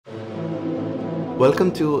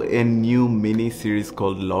Welcome to a new mini series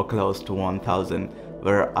called Localhost 1000,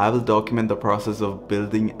 where I will document the process of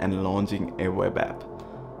building and launching a web app.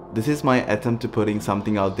 This is my attempt to putting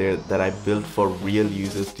something out there that I built for real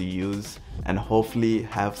users to use and hopefully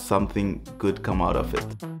have something good come out of it.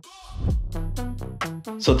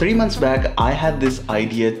 So 3 months back, I had this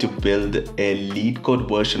idea to build a lead code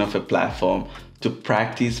version of a platform to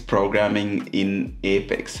practice programming in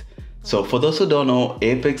Apex. So for those who don't know,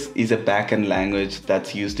 Apex is a backend language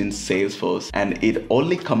that's used in Salesforce, and it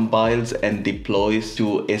only compiles and deploys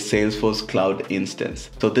to a Salesforce cloud instance.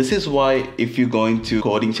 So this is why if you go into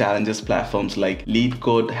coding challenges platforms like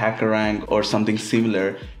LeetCode, HackerRank or something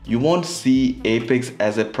similar, you won't see Apex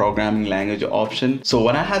as a programming language option. So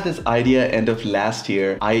when I had this idea end of last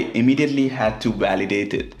year, I immediately had to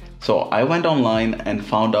validate it. So I went online and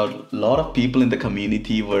found out a lot of people in the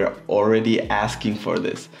community were already asking for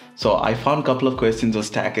this. So I found a couple of questions on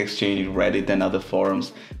Stack Exchange, Reddit and other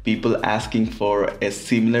forums, people asking for a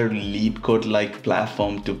similar LeetCode-like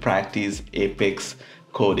platform to practice Apex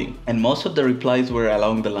coding. And most of the replies were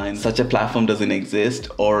along the lines, such a platform doesn't exist,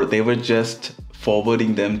 or they were just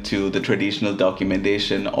forwarding them to the traditional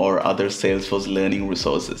documentation or other Salesforce learning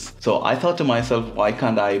resources. So I thought to myself, why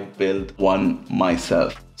can't I build one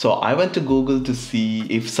myself? So I went to Google to see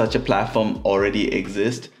if such a platform already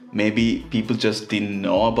exists. Maybe people just didn't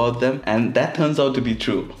know about them, and that turns out to be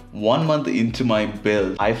true. 1 month into my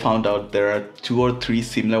build, I found out there are 2 or 3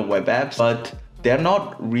 similar web apps, but they're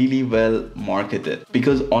not really well marketed.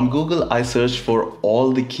 Because on Google, I searched for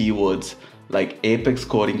all the keywords like Apex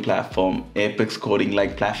coding platform, Apex coding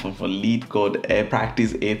like platform for LeetCode,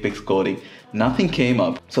 practice Apex coding. Nothing came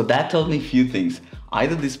up. So that tells me a few things.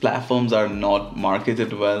 Either these platforms are not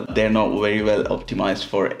marketed well, they're not very well optimized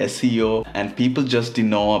for SEO, and people just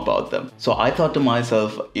didn't know about them. So I thought to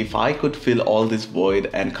myself, if I could fill all this void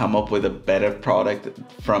and come up with a better product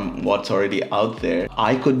from what's already out there,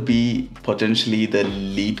 I could be potentially the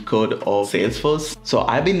lead code of Salesforce. So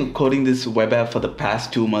I've been coding this web app for the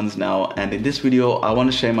past 2 months now, and in this video, I want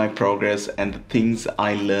to share my progress and the things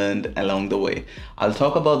I learned along the way. I'll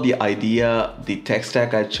talk about the idea, the tech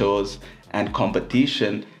stack I chose, and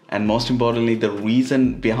competition, and most importantly, the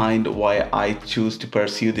reason behind why I choose to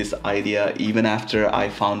pursue this idea even after I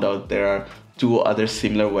found out there are 2 other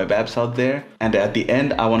similar web apps out there. And at the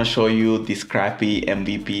end, I want to show you the scrappy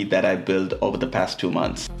MVP that I built over the past 2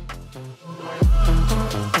 months.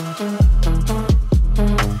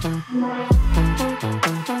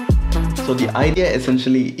 So the idea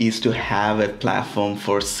essentially is to have a platform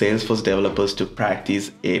for Salesforce developers to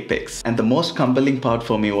practice Apex. And the most compelling part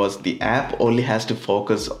for me was the app only has to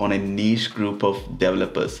focus on a niche group of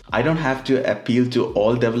developers. I don't have to appeal to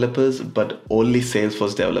all developers, but only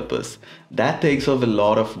Salesforce developers. That takes off a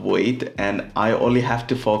lot of weight, and I only have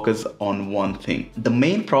to focus on one thing. The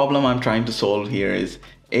main problem I'm trying to solve here is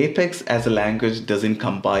Apex as a language doesn't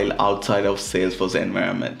compile outside of Salesforce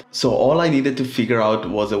environment. So all I needed to figure out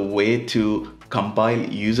was a way to compile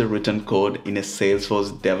user written code in a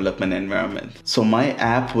Salesforce development environment. So my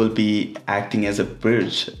app will be acting as a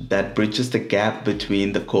bridge that bridges the gap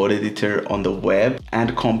between the code editor on the web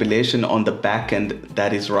and compilation on the backend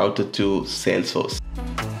that is routed to Salesforce.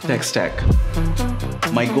 Tech stack.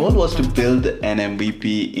 My goal was to build an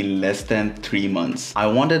MVP in less than 3 months. I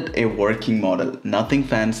wanted a working model, nothing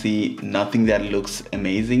fancy, nothing that looks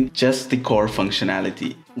amazing, just the core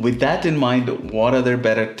functionality. With that in mind, what other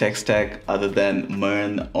better tech stack other than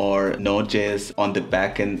Mern or Node.js on the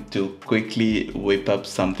backend to quickly whip up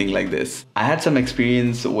something like this? I had some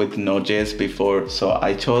experience with Node.js before, so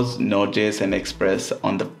I chose Node.js and Express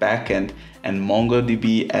on the backend and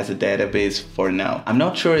MongoDB as a database for now. I'm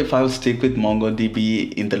not sure if I will stick with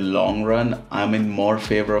MongoDB in the long run. I'm in more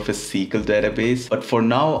favor of a SQL database, but for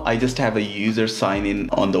now, I just have a user sign in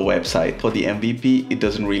on the website. For the MVP, it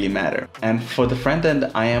doesn't really matter. And for the front end,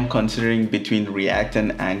 I am considering between React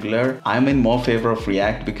and Angular. I'm in more favor of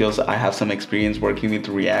React because I have some experience working with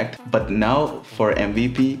React, but now for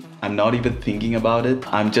MVP, I'm not even thinking about it.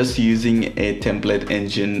 I'm just using a template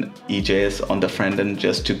engine EJS on the front end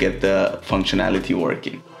just to get the functionality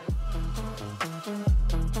working.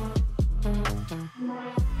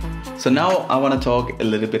 So now I want to talk a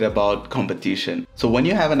little bit about competition. So when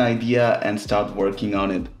you have an idea and start working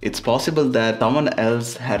on it, it's possible that someone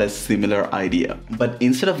else had a similar idea. But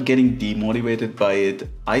instead of getting demotivated by it,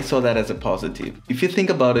 I saw that as a positive. If you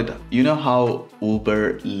think about it, you know how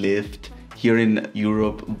Uber, Lyft, here in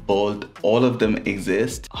Europe, Bolt, all of them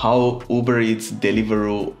exist. How Uber Eats,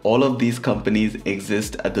 Deliveroo, all of these companies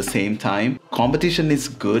exist at the same time. Competition is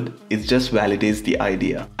good, it just validates the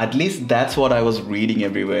idea. At least that's what I was reading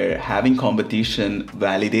everywhere. Having competition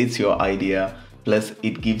validates your idea Plus,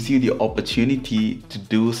 it gives you the opportunity to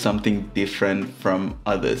do something different from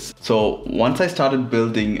others. So once I started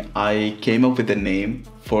building, I came up with a name,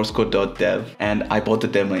 forcecode.dev, and I bought the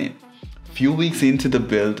domain. Few weeks into the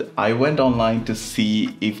build, I went online to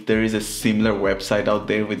see if there is a similar website out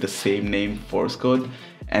there with the same name, Forcecode.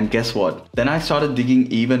 And guess what? Then I started digging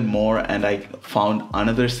even more and I found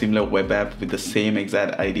another similar web app with the same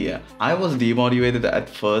exact idea. I was demotivated at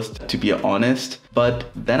first, to be honest, but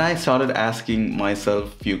then I started asking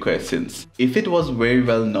myself a few questions. If it was very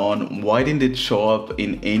well known, why didn't it show up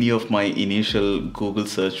in any of my initial Google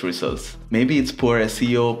search results? Maybe it's poor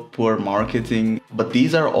SEO, poor marketing, but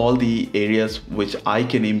these are all the areas which I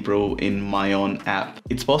can improve in my own app.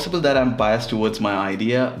 It's possible that I'm biased towards my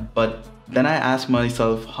idea, but then I asked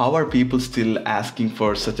myself, how are people still asking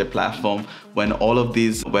for such a platform when all of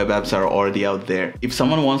these web apps are already out there? If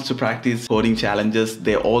someone wants to practice coding challenges,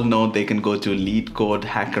 they all know they can go to LeetCode,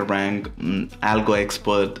 HackerRank, Algo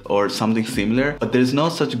Expert, or something similar, but there's no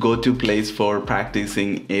such go-to place for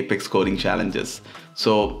practicing Apex coding challenges.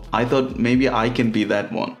 So I thought maybe I can be that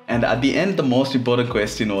one. And at the end, the most important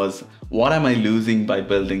question was, what am I losing by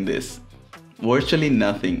building this? Virtually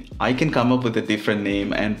nothing. I can come up with a different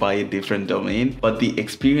name and buy a different domain, but the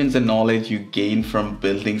experience and knowledge you gain from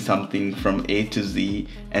building something from A to Z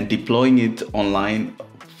and deploying it online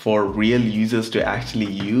for real users to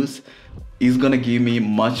actually use is gonna give me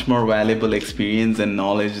much more valuable experience and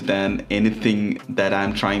knowledge than anything that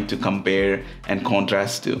I'm trying to compare and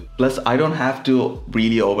contrast to. Plus, I don't have to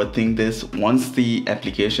really overthink this. Once the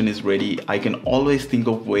application is ready, I can always think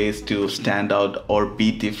of ways to stand out or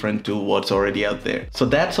be different to what's already out there. So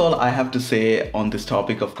that's all I have to say on this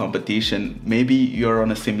topic of competition. Maybe you're on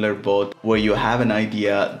a similar boat where you have an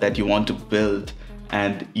idea that you want to build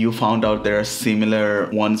and you found out there are similar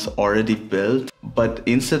ones already built. But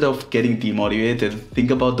instead of getting demotivated,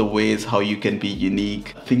 think about the ways how you can be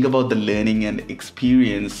unique. Think about the learning and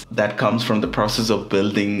experience that comes from the process of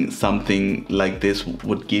building something like this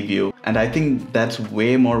would give you. And I think that's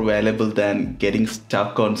way more valuable than getting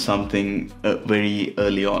stuck on something very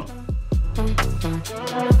early on.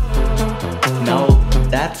 Now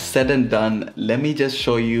that's said and done, let me just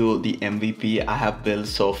show you the MVP I have built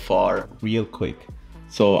so far real quick.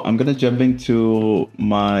 So I'm gonna jump into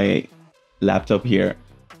my laptop here.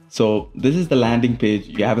 So this is the landing page.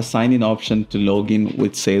 You have a sign-in option to log in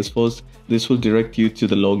with Salesforce. This will direct you to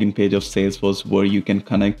the login page of Salesforce where you can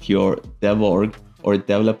connect your dev org or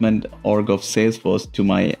development org of Salesforce to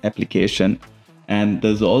my application. And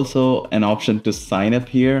there's also an option to sign up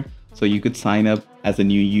here. So you could sign up as a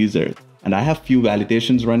new user. And I have few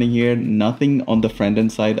validations running here, nothing on the front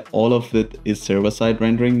end side. All of it is server side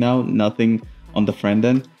rendering now, nothing on the front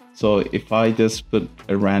end. So if I just put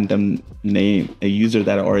a random name, a user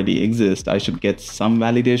that already exists, I should get some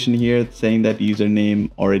validation here saying that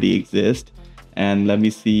username already exists. And let me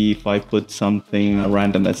see if I put something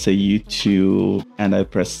random, let's say YouTube, and I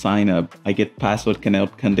press sign up, I get password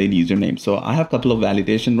cannot contain username. So I have a couple of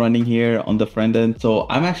validation running here on the front end. So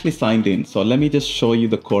I'm actually signed in. So let me just show you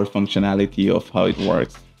the core functionality of how it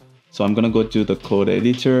works. So I'm gonna go to the code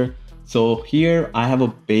editor. So here I have a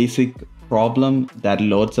basic problem that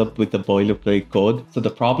loads up with the boilerplate code. So the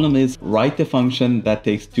problem is write a function that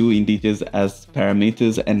takes two integers as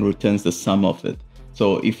parameters and returns the sum of it.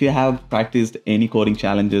 So if you have practiced any coding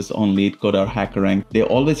challenges on LeetCode or HackerRank, they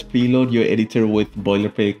always preload your editor with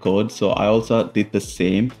boilerplate code. So I also did the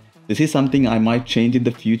same. This is something I might change in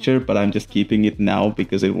the future, but I'm just keeping it now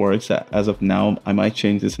because it works as of now. I might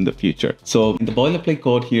change this in the future. So in the boilerplate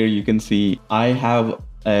code here, you can see I have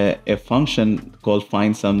a function called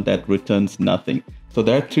findSum that returns nothing. So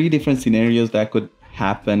there are three different scenarios that could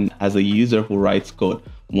happen as a user who writes code.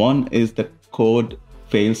 One is the code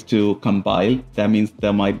fails to compile. That means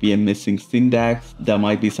there might be a missing syntax. There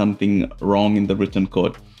might be something wrong in the written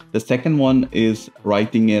code. The second one is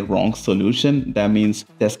writing a wrong solution. That means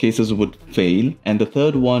test cases would fail. And the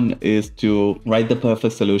third one is to write the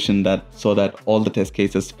perfect solution so that all the test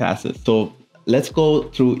cases passes. So let's go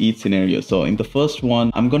through each scenario. So in the first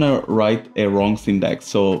one, I'm gonna write a wrong syntax.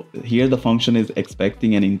 So here the function is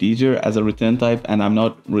expecting an integer as a return type, and I'm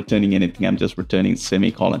not returning anything. I'm just returning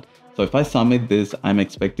semicolon. So if I submit this, I'm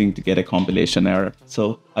expecting to get a compilation error.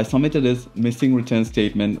 So I submitted this missing return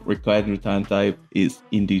statement, required return type is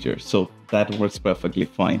integer. So that works perfectly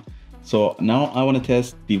fine. So now I want to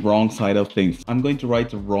test the wrong side of things. I'm going to write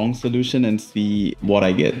the wrong solution and see what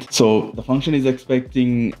I get. So the function is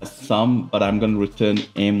expecting a sum, but I'm going to return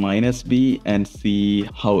a minus b and see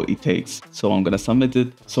how it takes. So I'm going to submit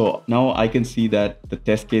it. So now I can see that the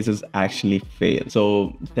test cases actually failed.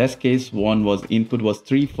 So test case 1 was input was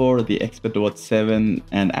 3, 4, the expected was 7,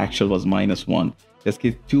 and actual was -1. Test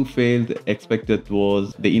case 2 failed, expected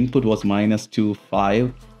was, the input was -2,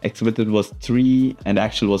 5, expected was 3, and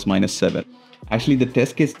actual was -7. Actually, the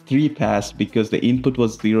test case 3 passed because the input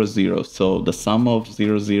was 0, 0. So the sum of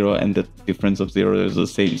 0, 0 and the difference of 0 is the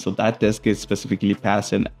same. So that test case specifically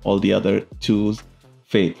passed and all the other 2s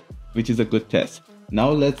failed, which is a good test. Now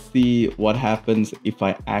let's see what happens if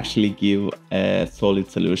I actually give a solid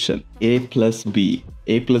solution. A plus B.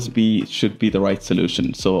 A plus B should be the right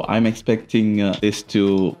solution. So I'm expecting this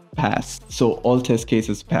to pass. So all test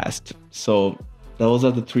cases passed. So those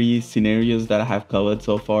are the 3 scenarios that I have covered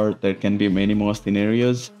so far. There can be many more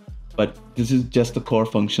scenarios, but this is just the core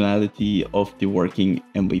functionality of the working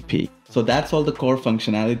MVP. So that's all the core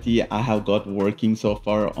functionality I have got working so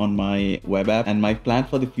far on my web app. And my plan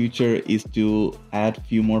for the future is to add a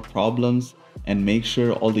few more problems and make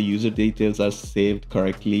sure all the user details are saved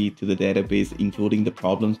correctly to the database, including the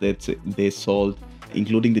problems that they solved,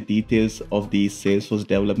 including the details of the Salesforce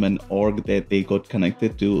development org that they got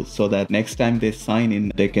connected to, so that next time they sign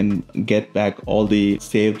in, they can get back all the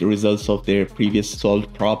saved results of their previous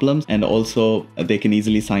solved problems, and also they can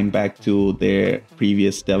easily sign back to their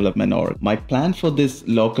previous development org. My plan for this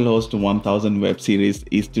localhost 1000 web series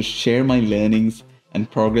is to share my learnings and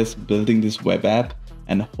progress building this web app,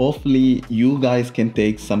 and hopefully you guys can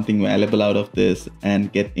take something valuable out of this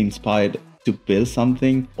and get inspired to build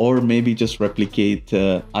something, or maybe just replicate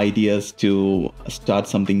ideas to start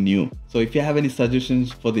something new. So if you have any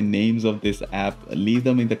suggestions for the names of this app, leave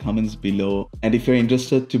them in the comments below. And if you're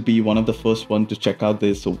interested to be one of the first one to check out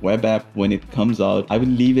this web app when it comes out, I will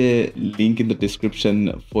leave a link in the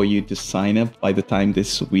description for you to sign up by the time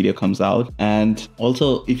this video comes out. And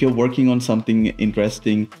also, if you're working on something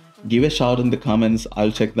interesting, give a shout in the comments.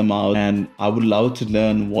 I'll check them out, and I would love to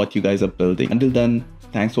learn what you guys are building. Until then,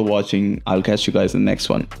 thanks for watching. I'll catch you guys in the next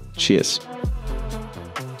one. Cheers.